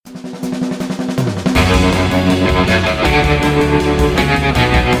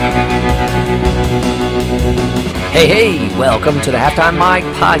Hey, welcome to the Halftime Mike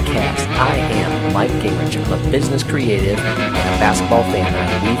podcast. I am Mike Gingrich. I'm a business creative and a basketball fan.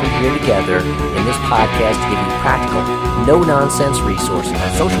 I'm weaving here together in this podcast to give you practical, no-nonsense resources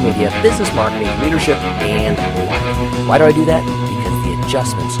on social media, business marketing, leadership, and life. Why do I do that? Because the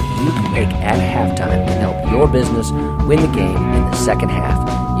adjustments you can make at halftime can help your business win the game in the second half.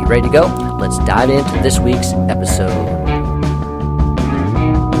 You ready to go? Let's dive into this week's episode.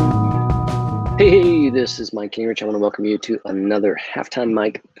 Hey, this is Mike Gingrich. I want to welcome you to another Halftime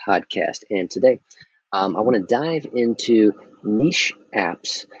Mike podcast. And today, I want to dive into niche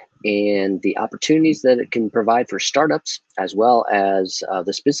apps and the opportunities that it can provide for startups, as well as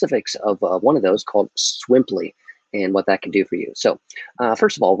the specifics of one of those called Swimply and what that can do for you. So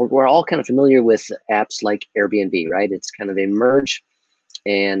first of all, we're all kind of familiar with apps like Airbnb, right? It's kind of emerged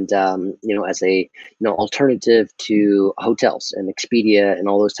and as a alternative to hotels and Expedia and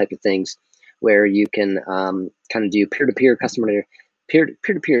all those type of things, where you can kind of do peer-to-peer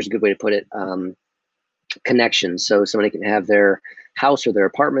peer-to-peer is a good way to put it, connections. So somebody can have their house or their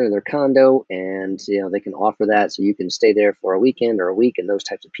apartment or their condo, and they can offer that, so you can stay there for a weekend or a week and those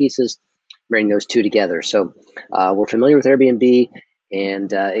types of pieces, bring those two together. So we're familiar with Airbnb,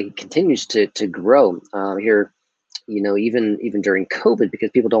 and it continues to grow here. Even during COVID,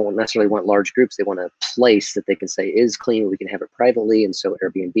 because people don't necessarily want large groups. They want a place that they can say is clean. We can have it privately, and so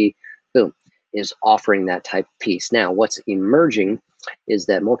Airbnb, boom, is offering that type of piece. Now, what's emerging is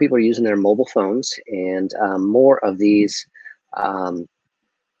that more people are using their mobile phones, and more of these apps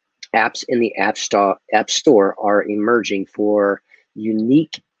in the App Store are emerging for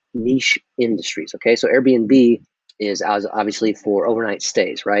unique niche industries. Okay, so Airbnb is obviously for overnight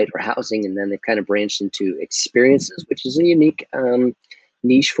stays, right, or housing, and then they've kind of branched into experiences, which is a unique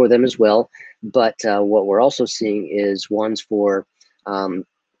niche for them as well. But what we're also seeing is ones for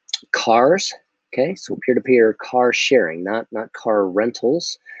cars. Okay, so peer-to-peer car sharing, not car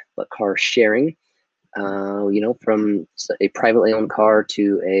rentals, but car sharing. From a privately owned car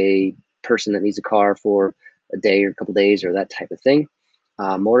to a person that needs a car for a day or a couple days or that type of thing.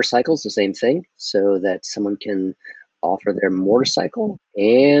 Motorcycles, the same thing, so that someone can offer their motorcycle,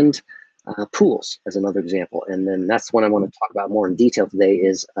 and pools as another example. And then that's one I want to talk about more in detail today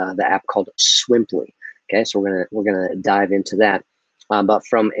is the app called Swimply. Okay, so we're gonna dive into that. But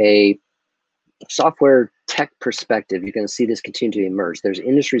from a software tech perspective, you're going to see this continue to emerge. There's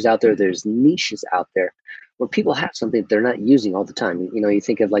industries out there, there's niches out there where people have something that they're not using all the time. You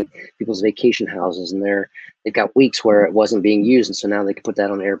think of like people's vacation houses, and they've got weeks where it wasn't being used, and so now they can put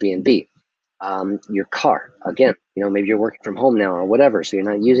that on Airbnb. Your car, again, maybe you're working from home now or whatever, so you're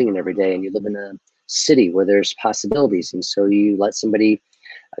not using it every day, and you live in a city where there's possibilities, and so you let somebody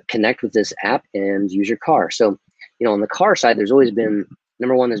connect with this app and use your car. So on the car side, there's always been,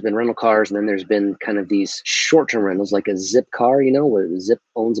 number one, there's been rental cars, and then there's been kind of these short-term rentals, like a Zip car, where Zip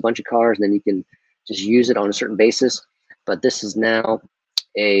owns a bunch of cars, and then you can just use it on a certain basis. But this is now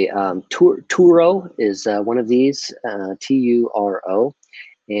a Turo is one of these, Turo,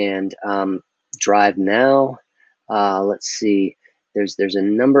 and Drive Now. Let's see, there's a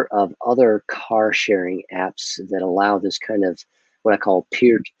number of other car sharing apps that allow this kind of what I call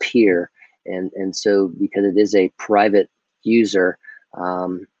peer-to-peer, and so because it is a private user.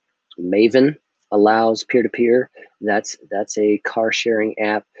 Maven allows peer-to-peer. That's a car sharing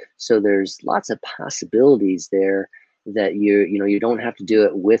app. So there's lots of possibilities there that you don't have to do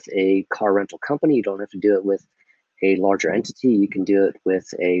it with a car rental company. You don't have to do it with a larger entity. You can do it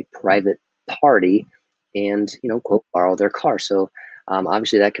with a private party and quote, borrow their car. So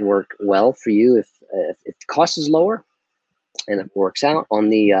obviously that can work well for you if the cost is lower and it works out. On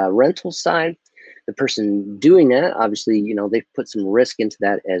the rental side, the person doing that, obviously, they've put some risk into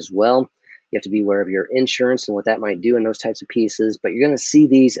that as well. You have to be aware of your insurance and what that might do in those types of pieces, but you're going to see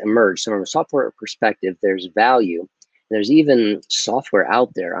these emerge. So from a software perspective, there's value. There's even software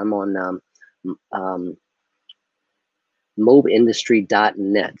out there. I'm on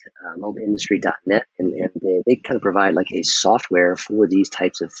mobeindustry.net, and they kind of provide like a software for these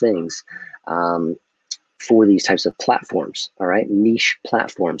types of things. For these types of platforms, all right, niche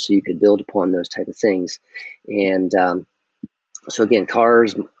platforms, so you could build upon those type of things. And so again,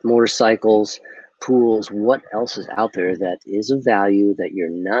 cars, motorcycles, pools, what else is out there that is of value that you're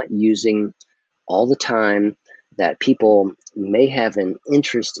not using all the time, that people may have an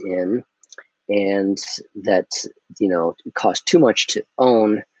interest in, and that it costs too much to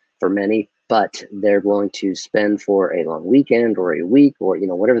own for many, but they're willing to spend for a long weekend or a week or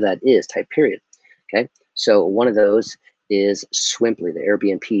whatever that is type period. Okay, so one of those is Swimply, the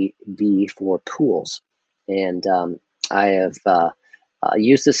Airbnb for pools. And I have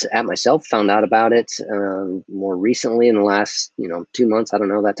used this app myself, found out about it more recently in the last 2 months. I don't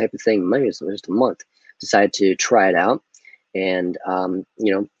know, that type of thing. Maybe it's just a month. Decided to try it out. And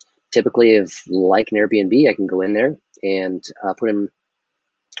typically, if like an Airbnb, I can go in there and put in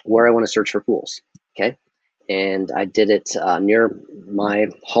where I want to search for pools. Okay. And I did it near my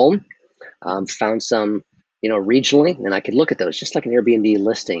home. Found some, regionally, and I could look at those just like an Airbnb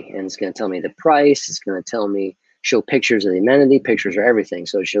listing, and it's going to tell me the price. It's going to tell me, show pictures of the amenity, pictures of everything.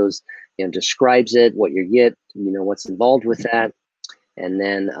 So it shows, describes it, what you get, what's involved with that, and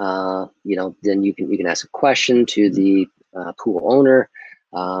then, then you can ask a question to the pool owner,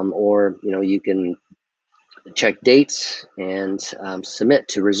 or you can check dates and submit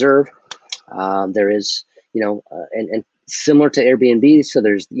to reserve. There is, and similar to Airbnb. So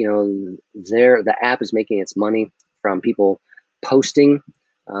there's, the app is making its money from people posting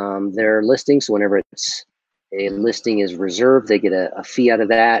their listings. So whenever it's a listing is reserved, they get a fee out of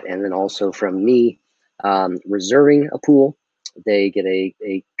that. And then also from me reserving a pool, they get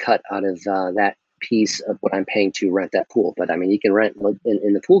a cut out of that piece of what I'm paying to rent that pool. But I mean, you can rent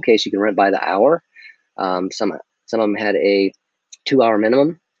in the pool case, you can rent by the hour. Some of them had a 2-hour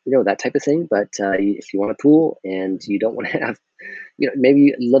minimum, that type of thing. But if you want a pool and you don't want to have, maybe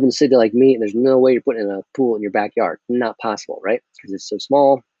you live in a city like me and there's no way you're putting in a pool in your backyard. Not possible, right? Because it's so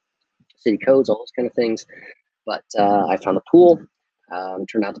small, city codes, all those kind of things. But I found a pool.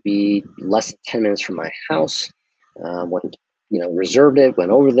 Turned out to be less than 10 minutes from my house. Went, reserved it,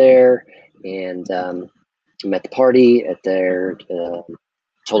 went over there, and met the party at their,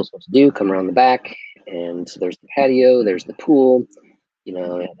 told us what to do, come around the back. And so there's the patio, there's the pool,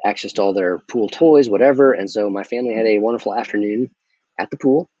 access to all their pool toys, whatever. And so my family had a wonderful afternoon at the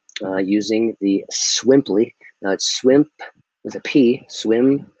pool using the Swimply. Now it's Swimp with a P,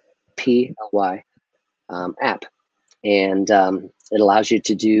 Swim Ply app. And it allows you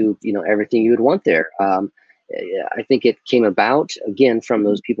to do, everything you would want there. I think it came about, again, from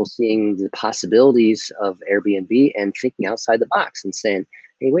those people seeing the possibilities of Airbnb and thinking outside the box and saying,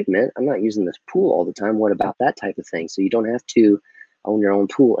 hey, wait a minute, I'm not using this pool all the time. What about that type of thing? So you don't have to own your own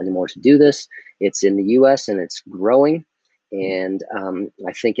pool anymore to do this. It's in the US and it's growing. And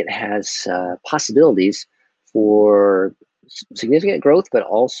I think it has possibilities for significant growth, but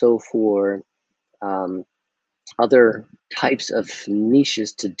also for other types of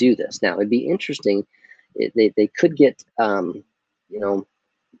niches to do this. Now, it'd be interesting. They could get, some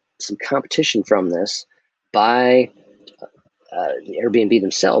competition from this by the Airbnb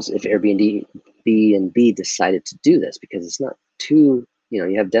themselves if Airbnb decided to do this, because it's not too,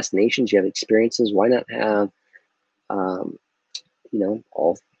 you have destinations, you have experiences. Why not have,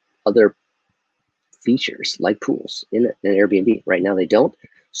 all other features like pools in an Airbnb? Right now they don't.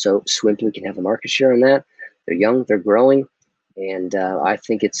 So Swimply can have a market share on that. They're young, they're growing, and I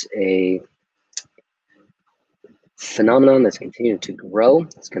think it's a phenomenon that's continuing to grow.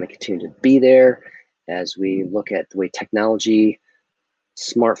 It's going to continue to be there as we look at the way technology,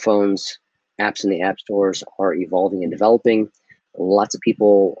 smartphones, apps in the app stores are evolving and developing. Lots of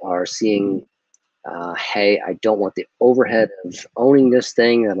people are seeing, hey, I don't want the overhead of owning this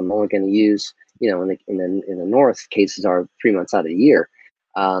thing that I'm only going to use, in the north, cases are 3 months out of the year.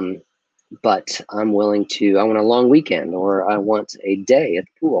 But I'm willing to, I want a long weekend, or I want a day at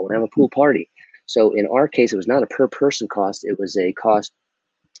the pool. I want to have a pool party. So in our case, it was not a per person cost. It was a cost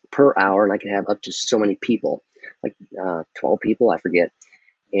per hour, and I could have up to so many people, like 12 people, I forget.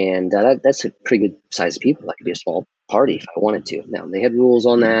 And that's a pretty good size of people. That could be a small party if I wanted to. Now, they had rules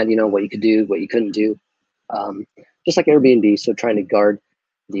on that, what you could do, what you couldn't do, just like Airbnb. So trying to guard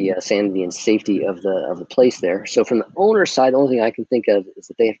the sanity and safety of the place there. So from the owner side, the only thing I can think of is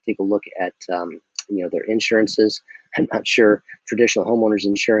that they have to take a look at their insurances. I'm not sure traditional homeowners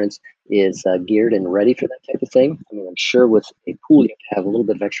insurance is geared and ready for that type of thing. I mean, I'm sure with a pool you have to have a little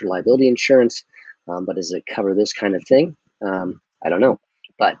bit of extra liability insurance, but does it cover this kind of thing? I don't know.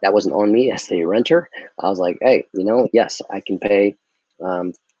 But that wasn't on me as the renter. I was like, hey, yes, I can pay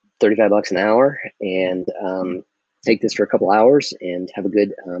 $35 an hour and take this for a couple hours and have a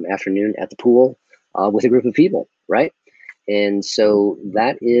good afternoon at the pool with a group of people, right? And so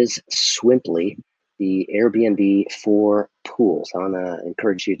that is Swimply, the Airbnb for pools. I want to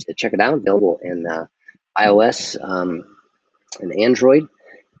encourage you to check it out. Available in iOS and Android,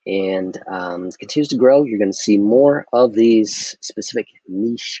 and continues to grow. You're going to see more of these specific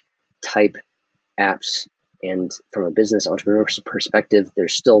niche type apps. And from a business entrepreneur perspective,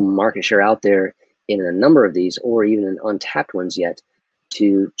 there's still market share out there in a number of these, or even in untapped ones yet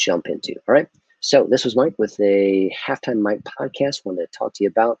to jump into. All right. So this was Mike with a Halftime Mike podcast. Wanted to talk to you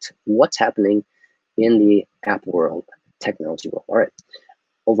about what's happening in the app world, technology world. All right,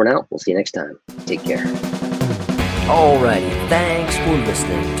 over and out. We'll see you next time. Take care. Alrighty, thanks for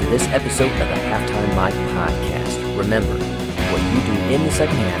listening to this episode of the Halftime Mike podcast. Remember, what you do in the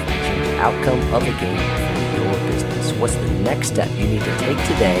second half can change the outcome of the game for your business. What's the next step you need to take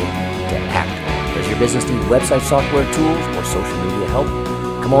today to act on? Does your business need website software tools or social media help?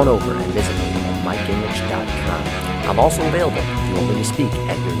 Come on over and visit me at MikeEnrich.com. I'm also available if you want me to speak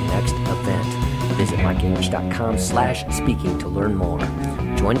at your next event. Visit MikeEnrich.com/speaking to learn more.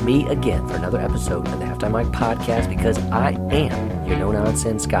 Join me again for another episode of the Halftime Mike podcast, because I am your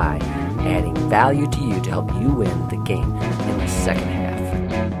no-nonsense guy, adding value to you to help you win the game in the second half.